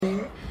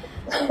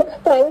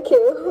Thank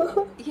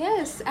you.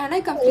 Yes, and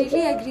I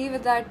completely agree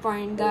with that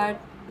point that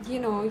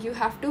you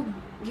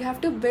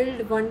have to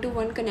build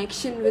one-to-one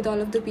connection with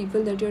all of the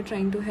people that you're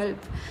trying to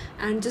help,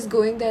 and just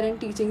going there and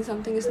teaching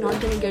something is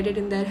not going to get it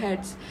in their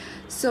heads.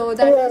 So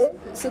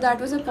Right. that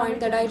was a point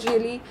that I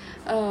really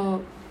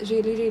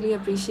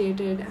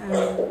appreciated, and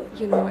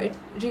it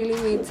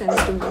really made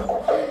sense to me.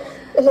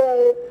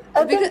 Right.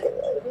 I Because think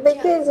yeah,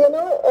 because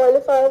all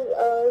of our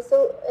so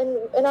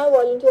in our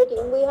volunteer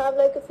team we have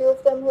like a few of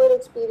them who are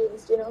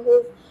experienced,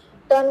 who've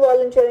done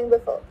volunteering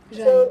before.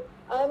 right, So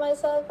I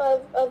myself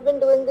I've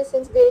been doing this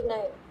since grade 9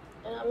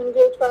 and I'm in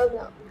grade 12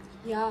 now.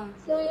 yeah.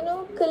 So,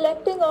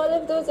 collecting all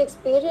of those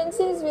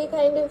experiences, we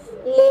kind of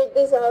laid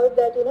this out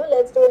that,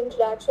 let's do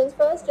interactions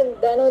first and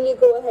then only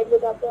go ahead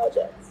with our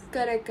projects.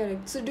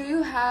 Correct. So do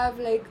you have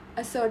like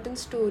a certain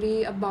story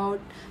about,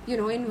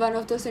 in one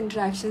of those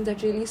interactions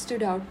that really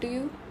stood out to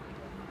you?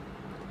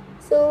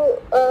 So,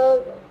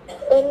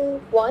 in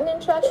one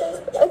interaction,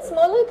 it's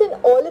more like in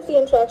all of the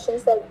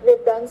interactions that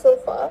we've done so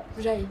far.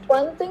 Right.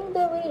 One thing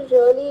that we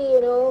really,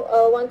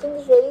 one thing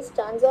that really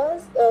stands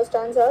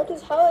out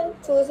is how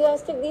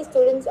enthusiastic these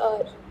students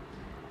are.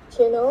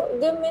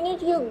 The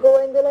minute you go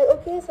and they're like,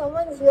 okay,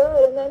 someone's here,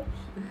 and then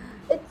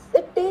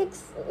it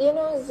takes,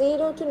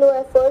 zero to no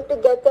effort to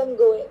get them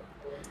going.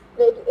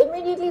 Like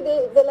immediately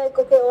they're like,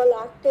 okay, all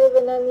active,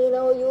 and then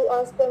you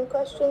ask them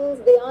questions,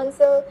 they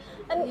answer,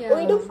 and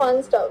we do Yeah.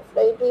 fun stuff,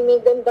 right? We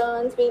make them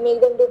dance, we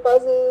make them do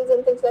puzzles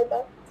and things like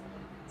that.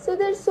 So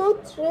they're so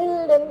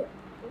thrilled, and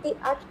the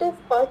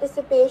active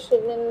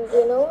participation and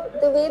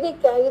the way they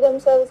carry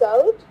themselves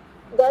out,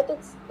 that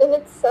it's in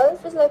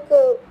itself is like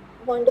a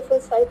wonderful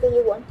sight that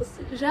you want to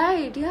see.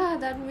 Right, yeah,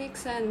 that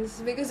makes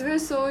sense because we're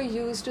so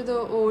used to the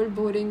old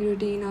boring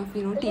routine of,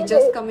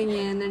 teachers coming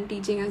in and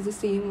teaching us the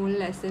same old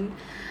lesson.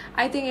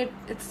 I think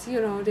it's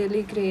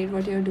really great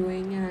what you're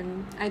doing,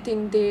 and I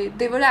think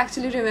they would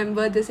actually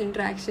remember this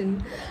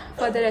interaction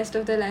for the rest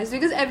of their lives,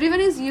 because everyone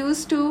is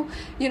used to,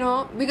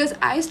 because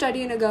I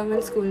study in a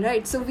government school,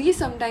 right? So we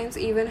sometimes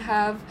even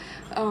have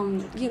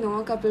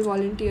a couple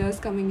volunteers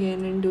coming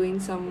in and doing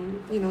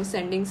some,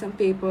 sending some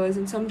papers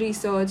and some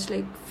research,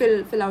 like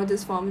fill out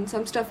this form and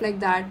some stuff like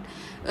that.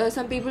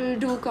 Some people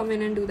do come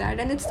in and do that,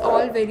 and it's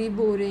all very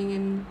boring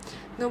and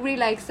nobody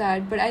likes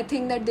that. But I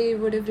think that they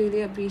would have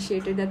really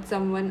appreciated that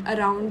someone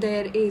around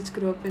their age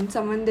group and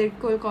someone they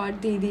could call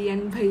Didi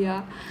and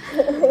Bhaiya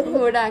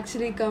would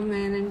actually come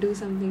in and do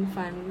something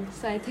fun.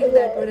 So I think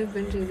that would have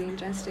been really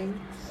interesting.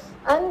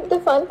 And the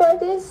fun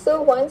part is,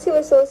 so once you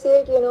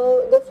associate,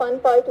 the fun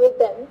part with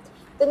them,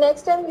 the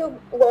next time you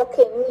walk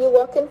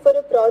in for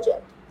a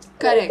project.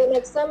 Like the Correct.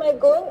 next time I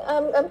go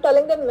in, I'm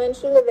telling them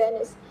menstrual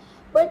awareness.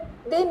 But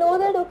they know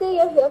that, okay,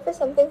 you're here for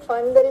something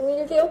fun. They're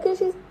immediately, okay,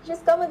 she's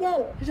come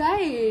again.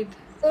 Right.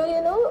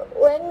 So,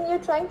 when you're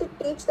trying to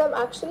teach them,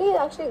 it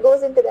actually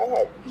goes into their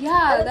head.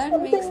 Yeah, And it's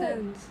that makes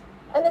something, sense.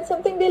 and it's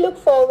something they look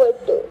forward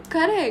to.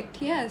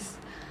 Correct, yes.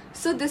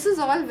 So this is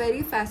all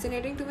very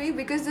fascinating to me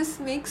because this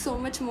makes so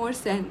much more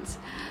sense.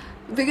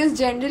 Because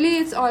generally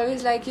it's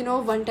always like,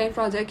 one time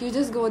project, you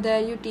just go there,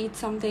 you teach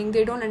something,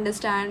 they don't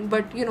understand,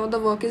 but the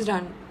work is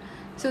done.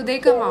 So they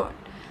come Yeah. out.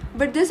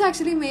 But this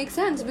actually makes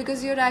sense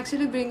because you're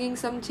actually bringing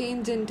some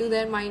change into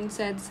their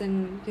mindsets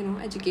and,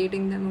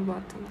 educating them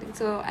about something.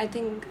 So I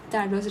think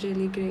that was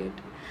really great.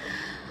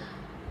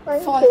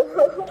 Thank For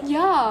you.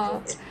 yeah.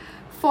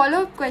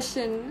 Follow-up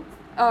question.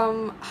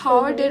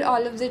 How did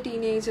all of the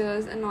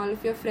teenagers and all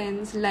of your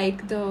friends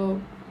like the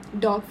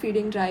dog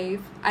feeding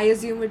drive? I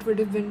assume it would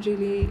have been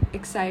really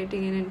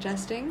exciting and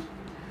interesting.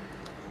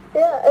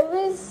 Yeah,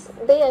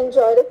 they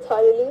enjoyed it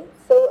thoroughly.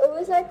 So it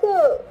was like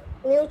a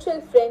mutual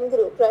friend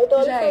group, right?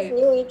 All of us Right.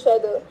 knew each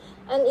other.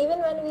 And even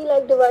when we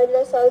divided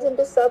ourselves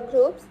into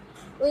subgroups,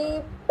 we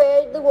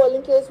paired the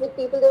volunteers with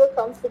people they were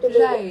comfortable with,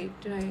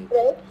 Right.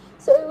 right?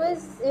 So it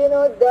was,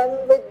 them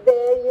with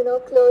their,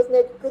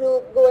 close-knit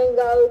group going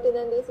out, and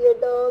then they see a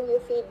dog, you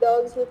feed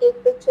dogs, you take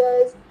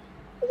pictures,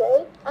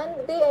 right?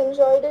 And they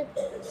enjoyed it.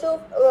 So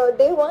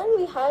day one,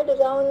 we had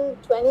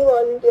around 20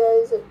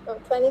 volunteers,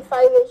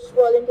 25-ish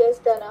volunteers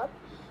turn up.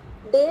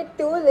 Day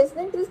two,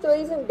 listening to the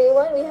stories of day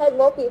one, we had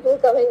more people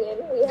coming in.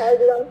 We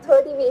had around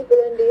 30 people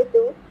on day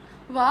two.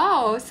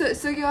 Wow.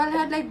 So you all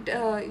had like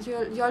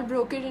you all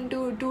broke it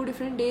into 2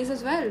 different days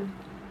as well.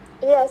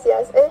 Yes.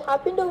 It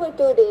happened over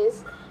 2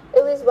 days.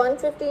 It was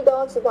 150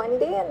 dogs one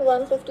day and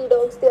 150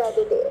 dogs the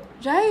other day.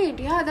 Right.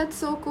 Yeah, that's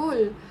so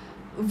cool.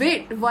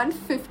 Wait,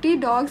 150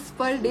 dogs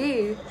per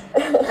day.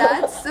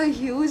 That's a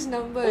huge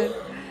number.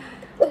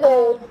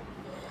 Right.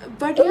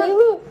 But We yeah,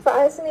 were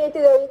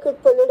fascinated that we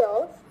could pull it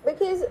off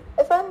because,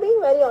 if I'm being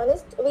very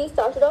honest, we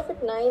started off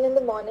at 9 in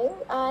the morning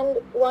and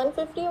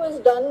 150 was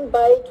done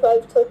by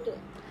 12:30.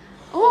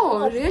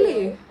 oh,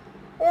 really?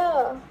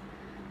 Yeah.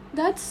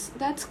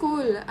 That's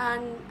cool,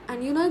 and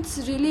it's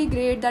really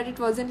great that it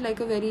wasn't like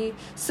a very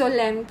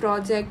solemn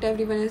project.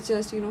 Everyone is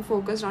just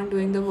focused on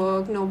doing the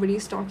work.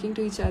 Nobody's talking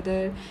to each other.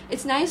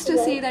 It's nice to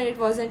see Right. that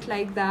it wasn't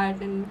like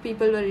that, and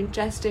people were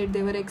interested.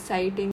 They were exciting.